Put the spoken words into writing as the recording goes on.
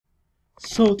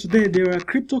So today there are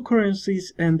cryptocurrencies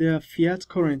and there are fiat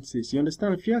currencies. You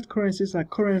understand? Fiat currencies are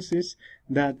currencies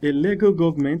that a legal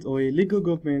government or a legal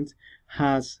government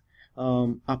has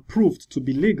approved to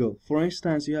be legal. For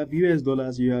instance, you have US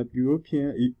dollars, you have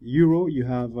European euro, you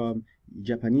have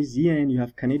Japanese yen, you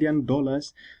have Canadian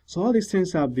dollars. So all these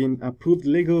things have been approved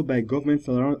legal by governments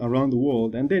around the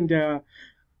world. And then there are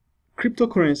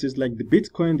cryptocurrencies like the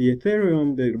Bitcoin, the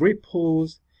Ethereum, the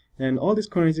Ripples, and all these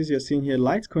currencies you're seeing here,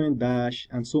 Litecoin, Dash,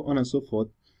 and so on and so forth.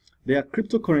 They are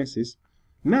cryptocurrencies.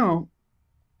 Now,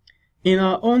 in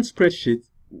our own spreadsheet,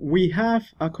 we have,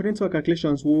 according to our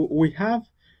calculations, we have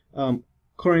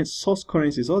current source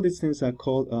currencies. All these things are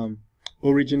called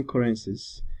origin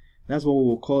currencies. That's what we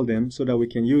will call them so that we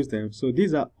can use them. So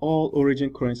these are all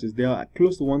origin currencies. There are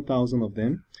close to 1,000 of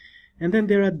them. And then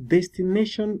there are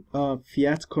destination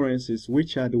fiat currencies,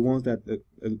 which are the ones that the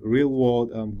real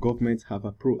world government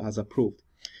has approved.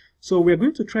 So we're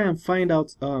going to try and find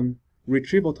out,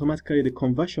 retrieve automatically the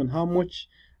conversion, how much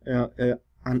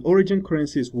an origin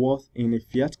currency is worth in a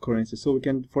fiat currency. So we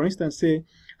can, for instance, say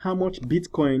how much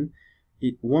Bitcoin,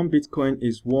 one Bitcoin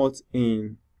is worth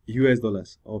in US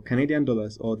dollars or Canadian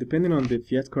dollars, or depending on the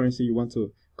fiat currency you want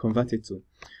to convert it to.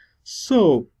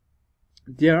 So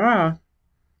there are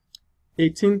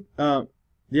 15 fiat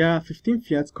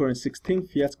currencies, 16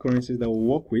 fiat currencies that we'll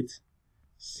work with.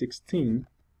 16.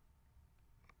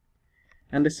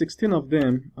 And the 16 of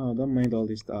them, don't mind all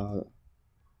this.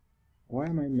 Why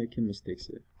am I making mistakes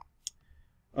here?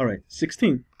 Alright,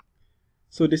 16.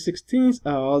 So the 16s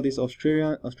are all these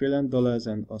Australian dollars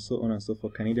and so on and so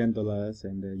forth, Canadian dollars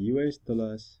and the US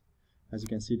dollars. As you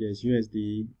can see, there's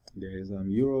USD, there's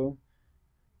Euro,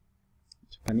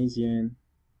 Japanese yen,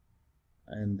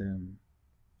 and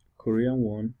Korean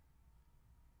won.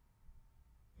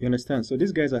 You understand? So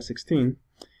these guys are 16.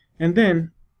 And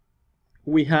then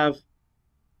we have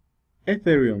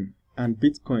Ethereum and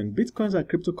Bitcoin. Bitcoins are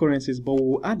cryptocurrencies, but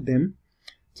we'll add them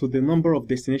to the number of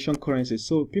destination currencies.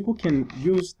 So people can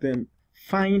use them,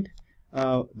 find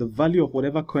the value of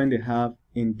whatever coin they have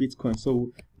in Bitcoin.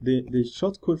 So the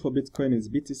short code for Bitcoin is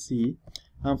BTC,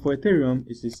 and for Ethereum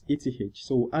it is ETH.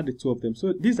 So we'll add the two of them.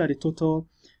 So these are the total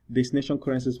destination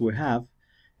currencies we have,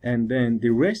 and then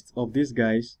the rest of these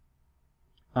guys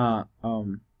are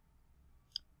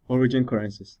origin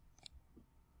currencies.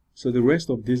 So the rest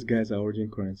of these guys are origin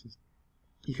currencies.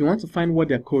 If you want to find what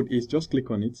their code is, just click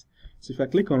on it. So if I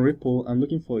click on Ripple, I'm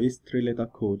looking for its 3-letter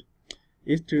code.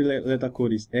 Its 3-letter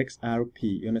code is XRP.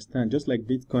 You understand? Just like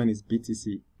Bitcoin is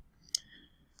BTC.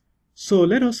 So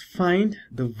let us find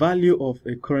the value of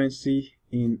a currency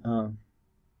in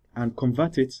and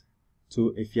convert it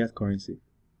to a fiat currency.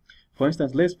 For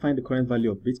instance, let's find the current value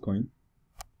of Bitcoin.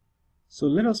 So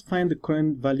let us find the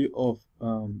current value of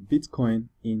Bitcoin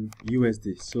in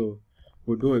USD. So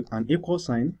we'll do an equal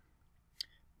sign.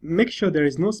 Make sure there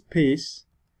is no space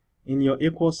in your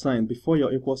equal sign before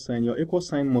your equal sign. Your equal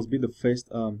sign must be the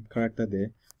first character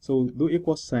there. So we'll do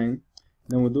equal sign,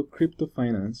 then we'll do crypto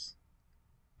finance,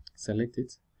 select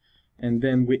it, and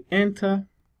then we enter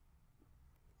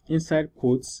inside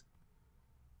quotes.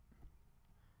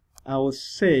 I will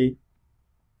say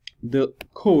the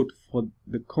code for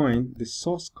the coin, the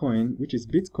source coin, which is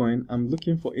Bitcoin. I'm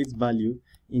looking for its value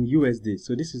in USD.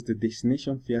 So this is the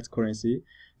destination fiat currency.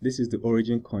 This is the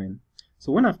origin coin.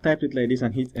 So when I've typed it like this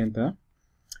and hit enter,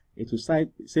 it will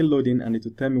say loading, and it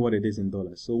will tell me what it is in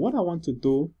dollars. So what I want to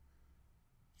do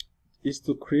is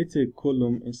to create a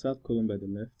column, insert column by the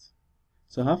left.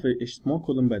 So I have a small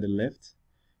column by the left,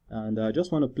 and I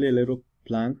just want to play a little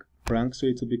prank, so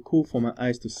it will be cool for my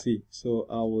eyes to see. So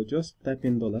I will just type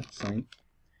in $sign,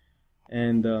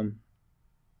 and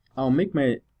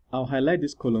I'll highlight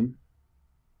this column,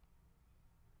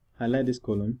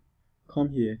 come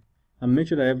here, and make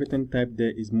sure that everything typed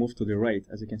there is moved to the right.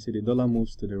 As you can see, the dollar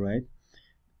moves to the right.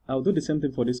 I'll do the same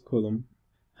thing for this column,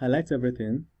 highlight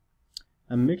everything,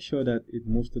 and make sure that it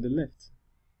moves to the left.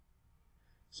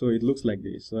 So it looks like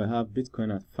this. So I have Bitcoin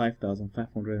at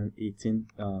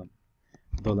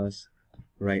 $5,518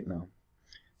 right now.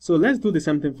 So let's do the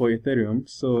same thing for Ethereum.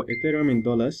 So Ethereum in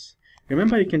dollars.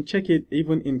 Remember, you can check it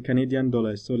even in Canadian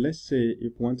dollars. So let's say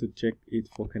if you want to check it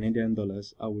for Canadian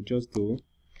dollars, I will just do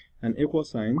an equal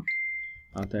sign.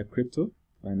 I'll type crypto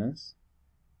finance,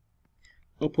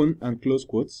 open and close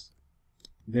quotes,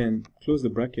 then close the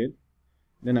bracket.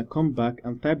 Then I come back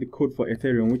and type the code for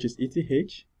Ethereum, which is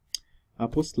ETH. I'll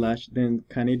put slash, then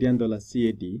Canadian dollar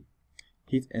CAD,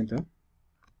 hit enter.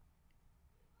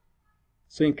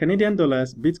 So in Canadian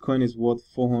dollars, Bitcoin is worth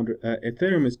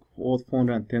Ethereum is worth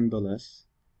 $410.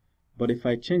 But if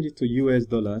I change it to US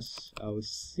dollars, I will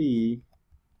see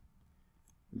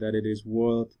that it is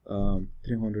worth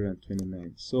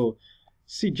 329. So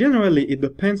see, generally it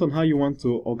depends on how you want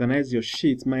to organize your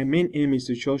sheet. My main aim is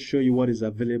to just show you what is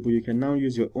available. You can now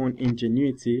use your own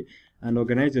ingenuity and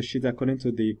organize your sheet according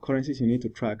to the currencies you need to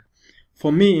track.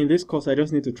 For me, in this course, I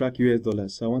just need to track US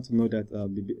dollars. So I want to know that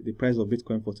the price of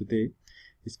Bitcoin for today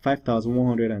is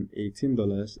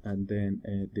 $5,118, and then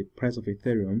the price of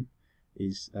Ethereum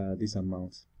is this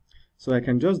amount. So I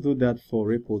can just do that for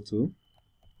Ripple too,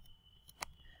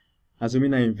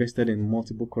 assuming I invested in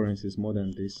multiple currencies more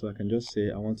than this. So I can just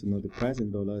say I want to know the price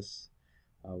in dollars.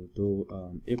 I will do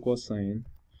equal sign.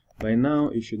 By now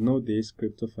you should know this,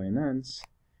 crypto finance.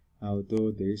 I'll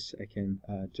do this. I can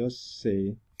just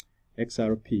say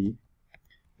XRP.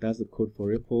 That's the code for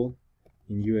Ripple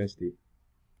in USD,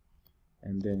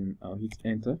 and then I'll hit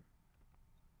enter.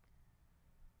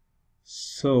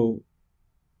 So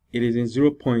it is in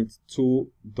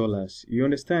 $0.2. You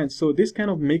understand? So this kind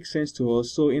of makes sense to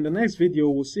us. So in the next video,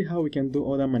 we'll see how we can do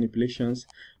other manipulations.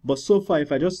 But so far,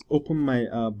 if I just open my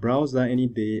browser any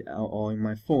day or in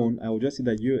my phone, I will just see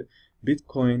that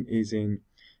Bitcoin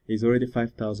is already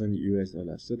 5,000 US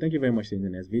dollars. So thank you very much. In the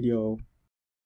next video.